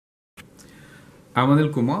I'm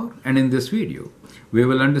Anil Kumar, and in this video we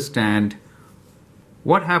will understand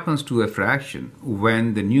what happens to a fraction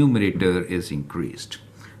when the numerator is increased.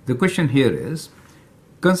 The question here is,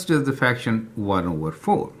 consider the fraction 1 over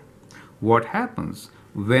 4. What happens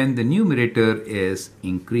when the numerator is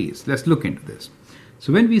increased? Let's look into this.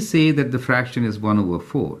 So when we say that the fraction is 1 over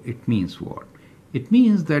 4, it means what? It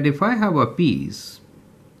means that if I have a piece,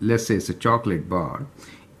 let's say it's a chocolate bar,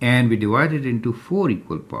 and we divide it into 4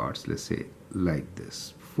 equal parts, let's say like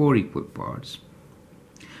this, 4 equal parts.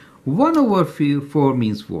 1 over 4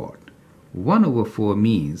 means what? 1 over 4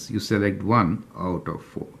 means you select 1 out of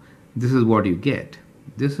 4. This is what you get.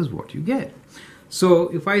 This is what you get. So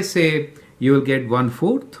if I say you will get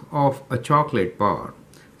 1/4 of a chocolate bar,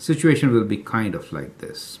 situation will be kind of like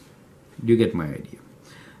this. Do you get my idea?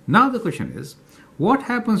 Now the question is, what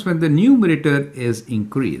happens when the numerator is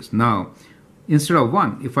increased? Now, instead of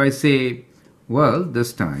 1, if I say, well,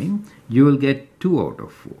 this time you will get 2 out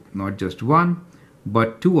of 4. Not just 1,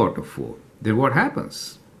 but 2 out of 4. Then what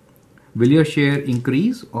happens? Will your share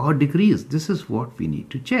increase or decrease? This is what we need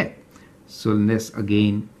to check. So let's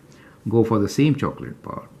again go for the same chocolate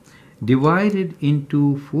bar. Divide it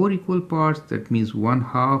into 4 equal parts. That means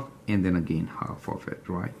 1/2 and then again half of it,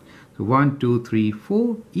 right? So 1, 2, 3,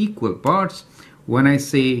 4 equal parts. When I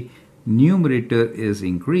say numerator is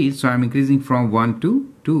increased, so I'm increasing from 1 to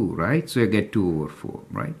 2, right? So I get 2 over 4,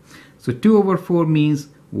 right? So 2 over 4 means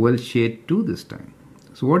we'll share 2 this time.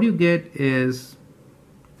 So what you get is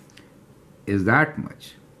that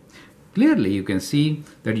much. Clearly you can see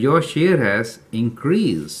that your share has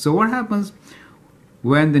increased. So what happens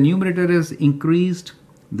when the numerator is increased?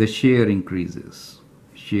 The share increases.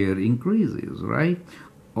 Share increases, right?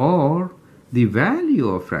 Or the value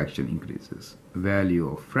of fraction increases. Value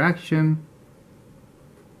of fraction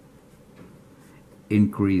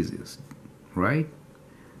increases, right?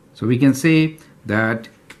 So we can say that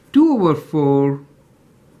 2 over 4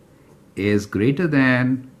 is greater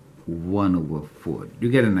than 1 over 4. You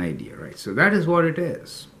get an idea, right? So that is what it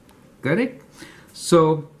is. Correct?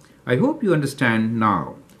 So I hope you understand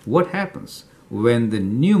now what happens when the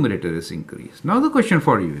numerator is increased. Now the question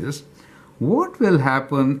for you is, what will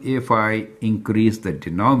happen if I increase the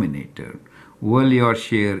denominator? Will your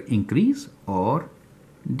share increase or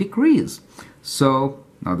decrease? So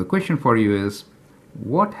now the question for you is,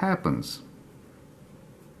 what happens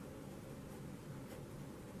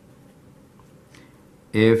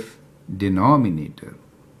if denominator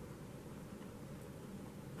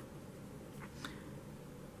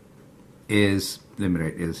is, let me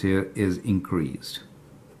write is here, is increased?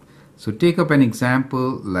 So take up an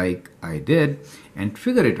example like I did and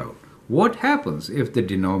figure it out. What happens if the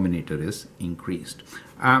denominator is increased?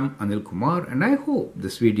 I'm Anil Kumar, and I hope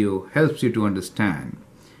this video helps you to understand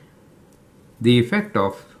the effect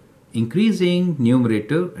of increasing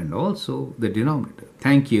numerator and also the denominator.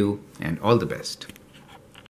 Thank you and all the best.